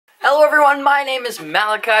Hello everyone, my name is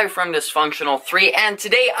Malachi from Dysfunctional 3, and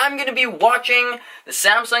today I'm going to be watching the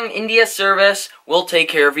Samsung India service will take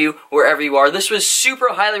care of you wherever you are. This was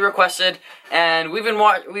super highly requested, and we've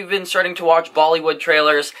been starting to watch Bollywood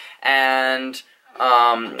trailers, and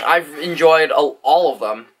I've enjoyed all of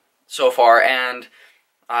them so far, and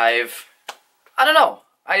I've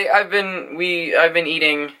been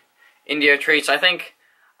eating India treats. I think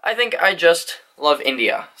I just love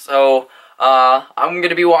India. So I'm going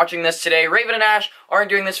to be watching this today. Raven and Ash aren't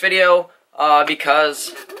doing this video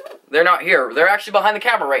because they're not here. They're actually behind the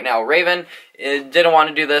camera right now. Raven didn't want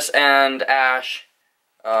to do this, and Ash,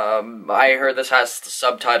 I heard this has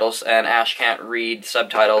subtitles, and Ash can't read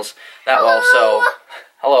subtitles that well, so,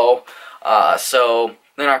 hello. So,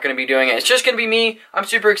 they're not going to be doing it. It's just going to be me. I'm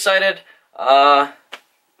super excited.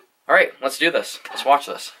 Alright, let's do this. Let's watch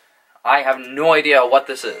this. I have no idea what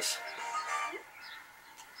this is.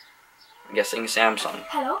 I'm guessing Samsung.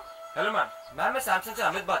 Hello hello ma'am मैं Samsung से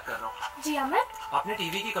अमित बात कर रहा हूँ। जी अमित, आपने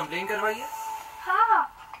TV की complain करवाई है? हाँ,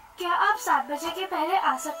 क्या आप 7 बजे के पहले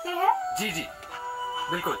आ सकते हैं? जी जी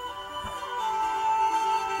बिल्कुल।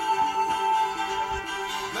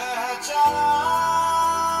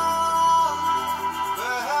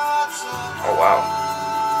 Oh wow.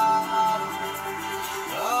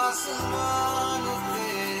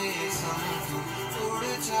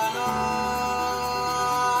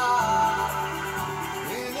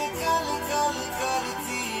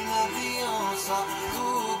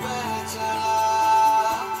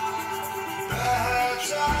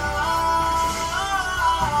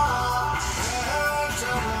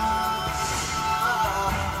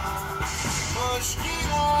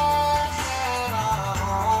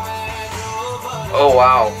 Oh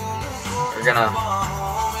wow, we're gonna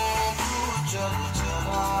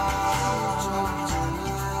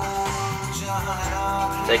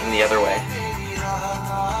take him the other way.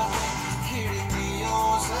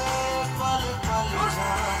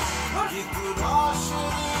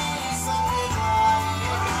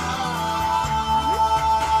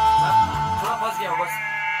 थोड़ा फंस गया बस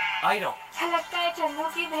आ ही रहा हूँ। लगता है चन्नू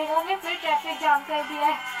की भेड़ों ने फिर ट्रैफिक जाम कर दिया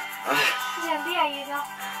है। जल्दी आइएगा।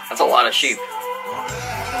 That's a lot of sheep.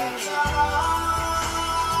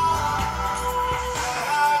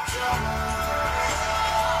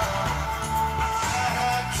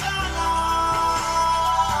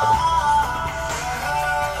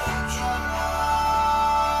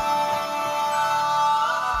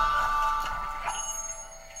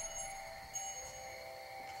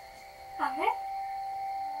 Amit,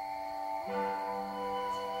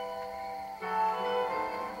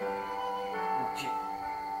 जी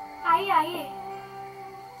आइए आइए।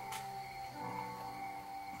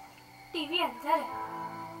 टीवी अंदर है।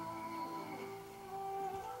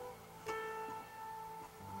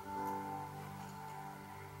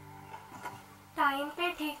 टाइम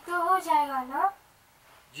पे ठीक तो हो जाएगा ना?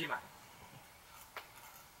 जी मैम।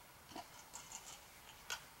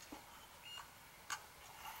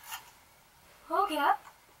 हो गया?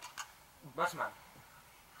 बस मैम।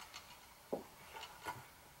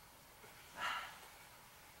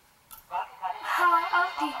 हाँ, अब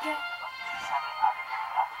ठीक है।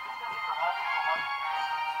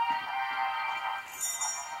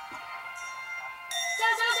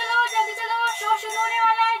 चलो जल्दी चलो, शो शुरू होने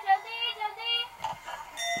वाला है। जल्दी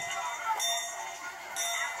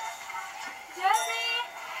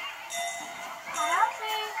आराम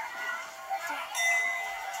से।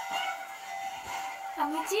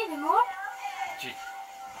 Amit ji, remote. Ji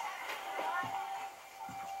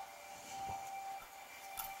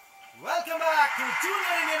welcome back to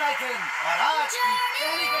junior Indian icon और आज की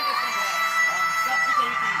पहली कंटेस्टेंट है हम सबकी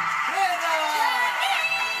चहेती लेयर्ड।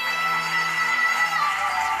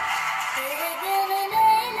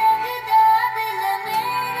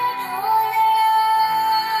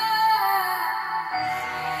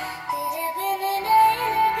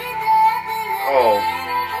 Oh.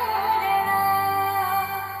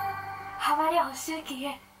 हमारे हॉस्टल की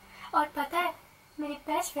है, और पता है मेरी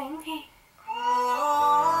बेस्ट फ्रेंड भी।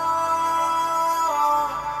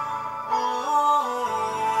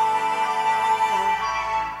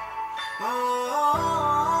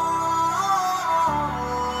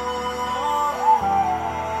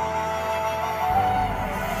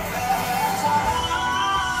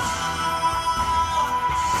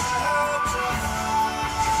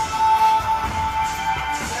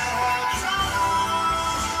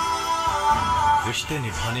 रिश्ते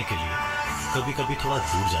निभाने के लिए कभी कभी थोड़ा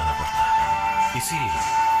दूर जाना पड़ता है, इसीलिए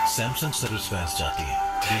सैमसंग सर्विस वैन्स जाती है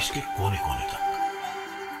देश के कोने कोने तक।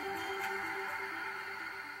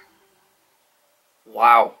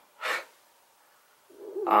 Wow.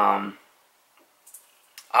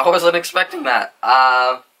 I wasn't expecting that.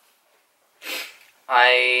 I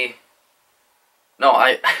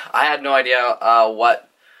had no idea what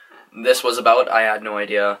this was about. I had no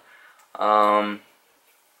idea. I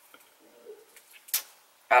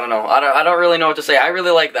don't know. I don't really know what to say. I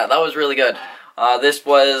really like that. That was really good. This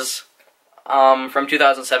was from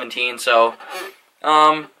 2017, so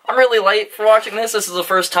I'm really late for watching this. This is the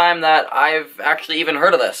first time that I've actually even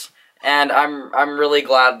heard of this, and I'm really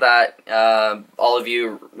glad that all of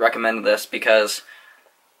you recommended this because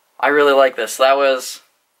I really like this. That was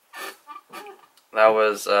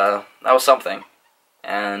something,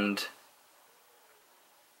 and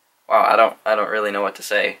wow, I don't really know what to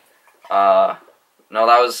say. No,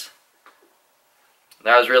 that was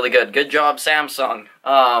really good. Good job, Samsung.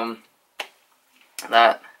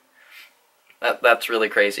 That's really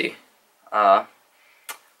crazy.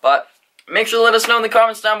 But make sure to let us know in the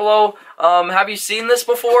comments down below. Have you seen this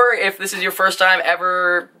before? If this is your first time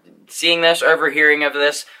ever seeing this or ever hearing of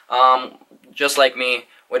this, just like me,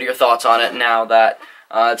 what are your thoughts on it now that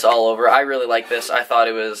it's all over? I really like this. I thought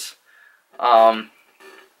it was, I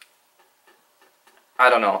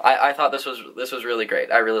don't know. I thought this was really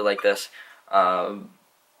great. I really like this.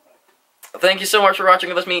 Thank you so much for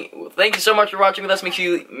watching with me. Thank you so much for watching with us.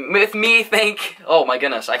 Oh my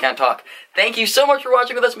goodness, I can't talk. Thank you so much for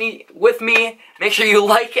watching with me. Make sure you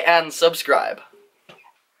like and subscribe.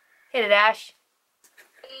 Hit it, Ash.